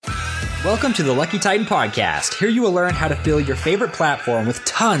Welcome to the Lucky Titan Podcast. Here you will learn how to fill your favorite platform with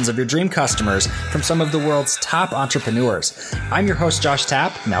tons of your dream customers from some of the world's top entrepreneurs. I'm your host, Josh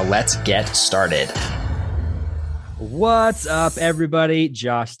Tapp. Now let's get started. What's up, everybody?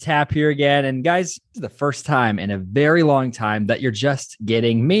 Josh Tapp here again. And guys, this is the first time in a very long time that you're just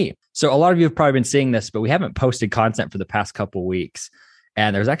getting me. So a lot of you have probably been seeing this, but we haven't posted content for the past couple weeks.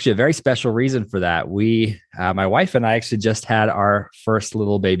 And there's actually a very special reason for that. My wife and I actually just had our first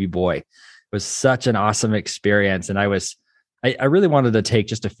little baby boy. It was such an awesome experience. And I really wanted to take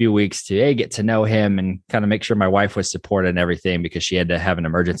just a few weeks to get to know him and kind of make sure my wife was supported and everything, because she had to have an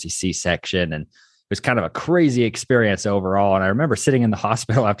emergency C-section. And it was kind of a crazy experience overall. And I remember sitting in the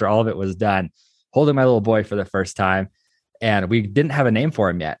hospital after all of it was done, holding my little boy for the first time. And we didn't have a name for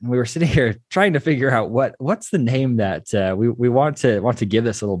him yet. And we were sitting here trying to figure out what's the name that we want to give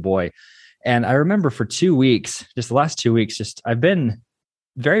this little boy. And I remember for 2 weeks, just the last 2 weeks, I've been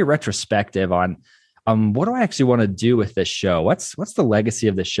very retrospective on what do I actually want to do with this show? What's the legacy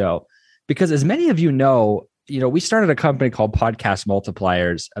of the show? Because as many of you know, we started a company called Podcast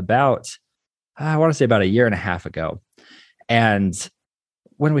Multipliers about a year and a half ago. And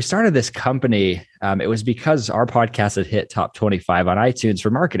when we started this company, it was because our podcast had hit top 25 on iTunes for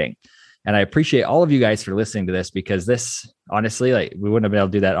marketing. And I appreciate all of you guys for listening to this, because this, honestly, we wouldn't have been able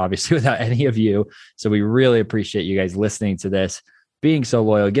to do that obviously without any of you. So we really appreciate you guys listening to this, being so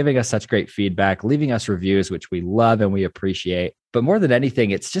loyal, giving us such great feedback, leaving us reviews, which we love and we appreciate. But more than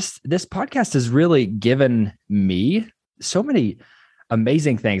anything, it's just this podcast has really given me so many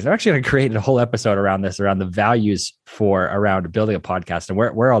amazing things. I'm actually going to create a whole episode around this, around the values around building a podcast and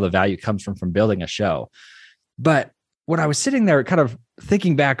where all the value comes from building a show. But when I was sitting there kind of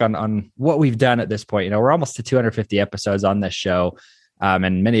thinking back on what we've done at this point, we're almost to 250 episodes on this show.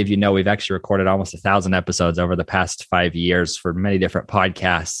 And many of you know, we've actually recorded almost 1,000 episodes over the past 5 years for many different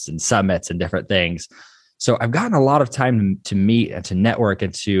podcasts and summits and different things. So I've gotten a lot of time to meet and to network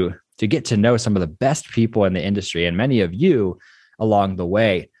and to get to know some of the best people in the industry, and many of you along the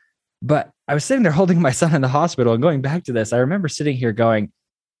way. But I was sitting there holding my son in the hospital, and going back to this, I remember sitting here going,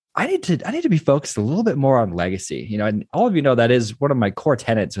 I need to be focused a little bit more on legacy. And all of you know that is one of my core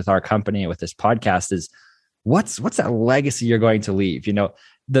tenets with our company and with this podcast is what's that legacy you're going to leave?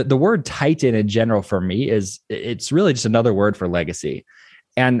 The word Titan in general for me it's really just another word for legacy.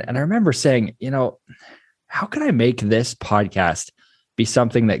 And I remember saying, how can I make this podcast be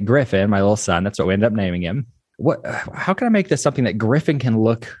something that Griffin, my little son, that's what we ended up naming him, how can I make this something that Griffin can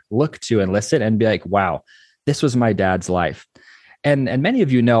look to and listen and be like, wow, this was my dad's life. And many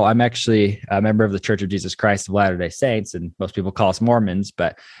of you know, I'm actually a member of the Church of Jesus Christ of Latter-day Saints, and most people call us Mormons,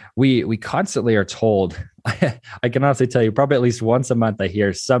 but we constantly are told, I can honestly tell you, probably at least once a month, I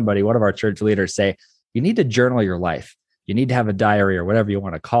hear one of our church leaders say, you need to journal your life. You need to have a diary or whatever you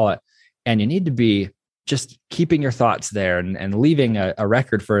want to call it. And you need to be just keeping your thoughts there and leaving a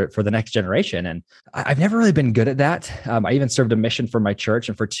record for the next generation. And I've never really been good at that. I even served a mission for my church.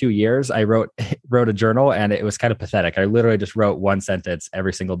 And for 2 years, I wrote a journal, and it was kind of pathetic. I literally just wrote one sentence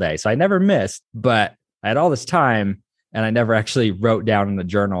every single day. So I never missed, but I had all this time and I never actually wrote down in the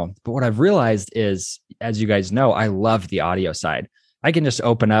journal. But what I've realized is, as you guys know, I love the audio side. I can just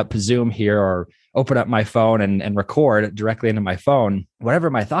open up Zoom here or open up my phone and record directly into my phone,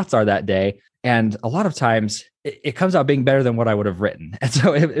 whatever my thoughts are that day. And a lot of times it comes out being better than what I would have written. And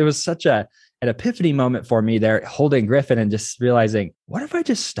so it was such an epiphany moment for me there, holding Griffin and just realizing, what if I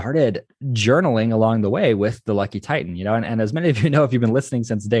just started journaling along the way with the Lucky Titan, and as many of you know, if you've been listening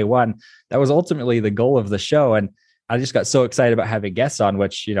since day one, that was ultimately the goal of the show. And I just got so excited about having guests on,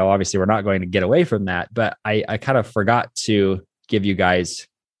 which, obviously we're not going to get away from that, but I kind of forgot to give you guys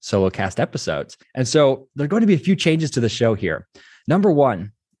solo cast episodes. And so there are going to be a few changes to the show here. Number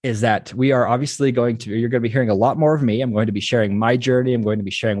one is that we are obviously you're going to be hearing a lot more of me. I'm going to be sharing my journey. I'm going to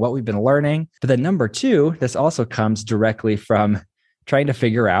be sharing what we've been learning. But then number two, this also comes directly from trying to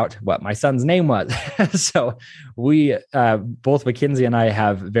figure out what my son's name was. So we, both Mackenzie and I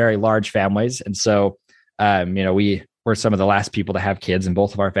have very large families. And so, we're some of the last people to have kids in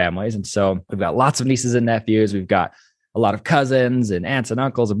both of our families. And so we've got lots of nieces and nephews. We've got a lot of cousins and aunts and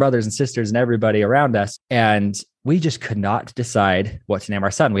uncles and brothers and sisters and everybody around us. And we just could not decide what to name our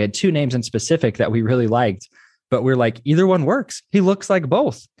son. We had two names in specific that we really liked, but we're like, either one works. He looks like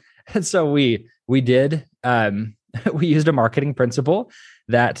both. And so we did, we used a marketing principle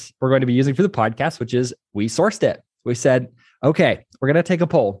that we're going to be using for the podcast, which is we sourced it. We said, okay, we're going to take a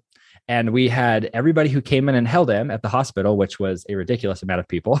poll. And we had everybody who came in and held him at the hospital, which was a ridiculous amount of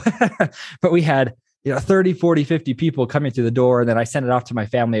people, but we had 30, 40, 50 people coming through the door. And then I sent it off to my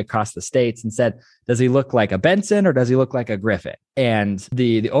family across the states and said, does he look like a Benson or does he look like a Griffin? And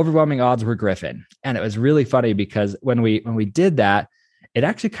the overwhelming odds were Griffin. And it was really funny because when we did that, it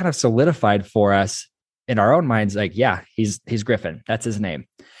actually kind of solidified for us in our own minds, like, yeah, he's Griffin. That's his name.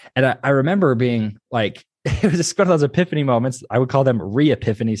 And I remember being like, it was just one of those epiphany moments. I would call them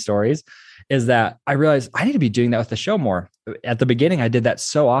re-epiphany stories, is that I realized I need to be doing that with the show more. At the beginning, I did that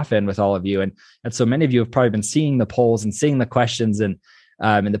so often with all of you. And so many of you have probably been seeing the polls and seeing the questions. And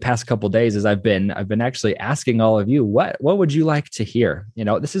in the past couple of days, as I've been actually asking all of you, what would you like to hear?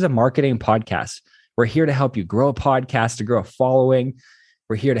 This is a marketing podcast. We're here to help you grow a podcast, to grow a following.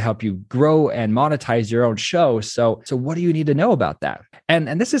 We're here to help you grow and monetize your own show. So what do you need to know about that?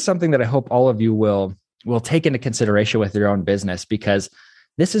 And this is something that I hope all of you will take into consideration with your own business, because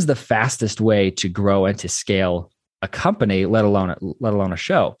this is the fastest way to grow and to scale a company, let alone a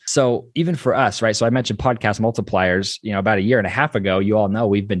show. So even for us, right? So I mentioned podcast multipliers, about a year and a half ago. You all know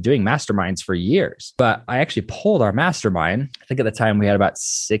we've been doing masterminds for years, but I actually pulled our mastermind. I think at the time we had about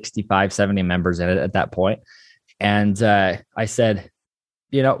 65, 70 members in it at that point. And I said,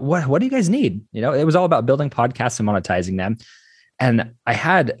 what do you guys need? It was all about building podcasts and monetizing them. And I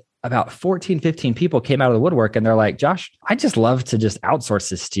had about 14, 15 people came out of the woodwork and they're like, Josh, I just love to just outsource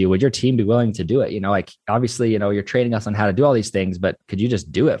this to you. Would your team be willing to do it? Obviously, you're training us on how to do all these things, but could you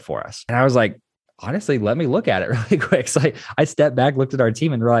just do it for us? And I was like, honestly, let me look at it really quick. So I stepped back, looked at our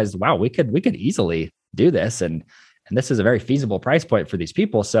team and realized, wow, we could easily do this. And this is a very feasible price point for these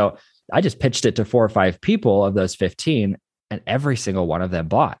people. So I just pitched it to 4 or 5 people of those 15. And every single one of them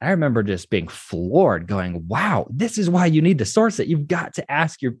bought. I remember just being floored, going, wow, this is why you need to source it. You've got to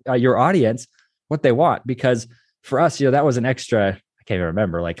ask your audience what they want. Because for us, that was an extra, I can't even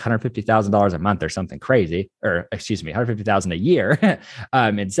remember, like $150,000 a month or something crazy, or excuse me, $150,000 a year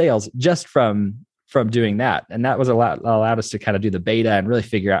in sales just from doing that. And that was allowed us to kind of do the beta and really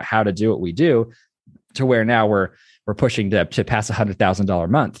figure out how to do what we do, to where now we're pushing to pass $100,000 a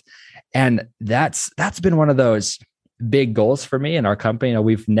month. And that's been one of those big goals for me and our company.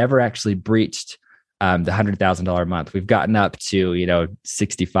 We've never actually breached the $100,000 a month. We've gotten up to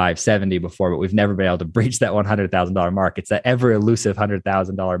 65, 70 before, but we've never been able to breach that $100,000 mark. It's that ever elusive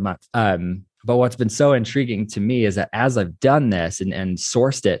 $100,000 a month. But what's been so intriguing to me is that as I've done this and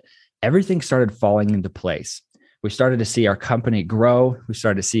sourced it, everything started falling into place. We started to see our company grow. We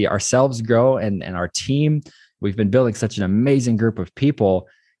started to see ourselves grow and our team. We've been building such an amazing group of people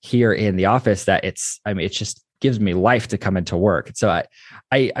here in the office that it's just gives me life to come into work. So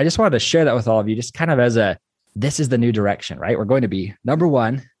I just wanted to share that with all of you, just kind of as this is the new direction, right? We're going to be, number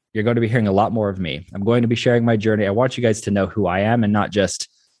one, you're going to be hearing a lot more of me. I'm going to be sharing my journey. I want you guys to know who I am and not just,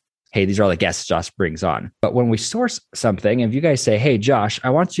 hey, these are all the guests Josh brings on. But when we source something, if you guys say, hey, Josh, I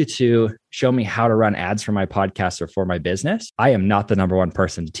want you to show me how to run ads for my podcast or for my business, I am not the number one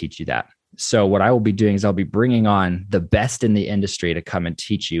person to teach you that. So what I will be doing is I'll be bringing on the best in the industry to come and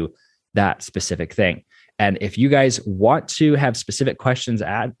teach you that specific thing. And if you guys want to have specific questions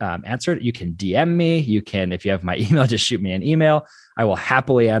answered, you can DM me. You can, if you have my email, just shoot me an email. I will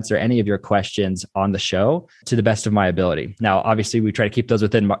happily answer any of your questions on the show to the best of my ability. Now, obviously, we try to keep those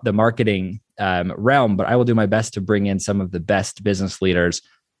within the marketing realm, but I will do my best to bring in some of the best business leaders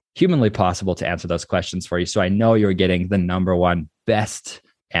humanly possible to answer those questions for you. So I know you're getting the number one best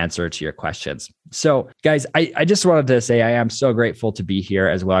answer to your questions. So guys, I just wanted to say I am so grateful to be here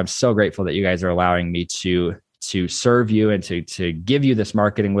as well. I'm so grateful that you guys are allowing me to serve you and to give you this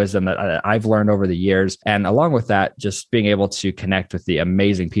marketing wisdom that I've learned over the years. And along with that, just being able to connect with the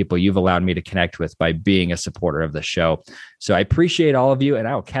amazing people you've allowed me to connect with by being a supporter of the show. So I appreciate all of you, and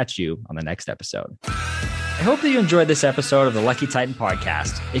I will catch you on the next episode. I hope that you enjoyed this episode of the Lucky Titan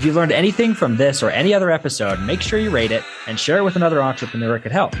podcast. If you learned anything from this or any other episode, make sure you rate it and share it with another entrepreneur it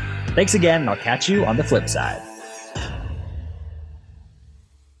could help. Thanks again, and I'll catch you on the flip side.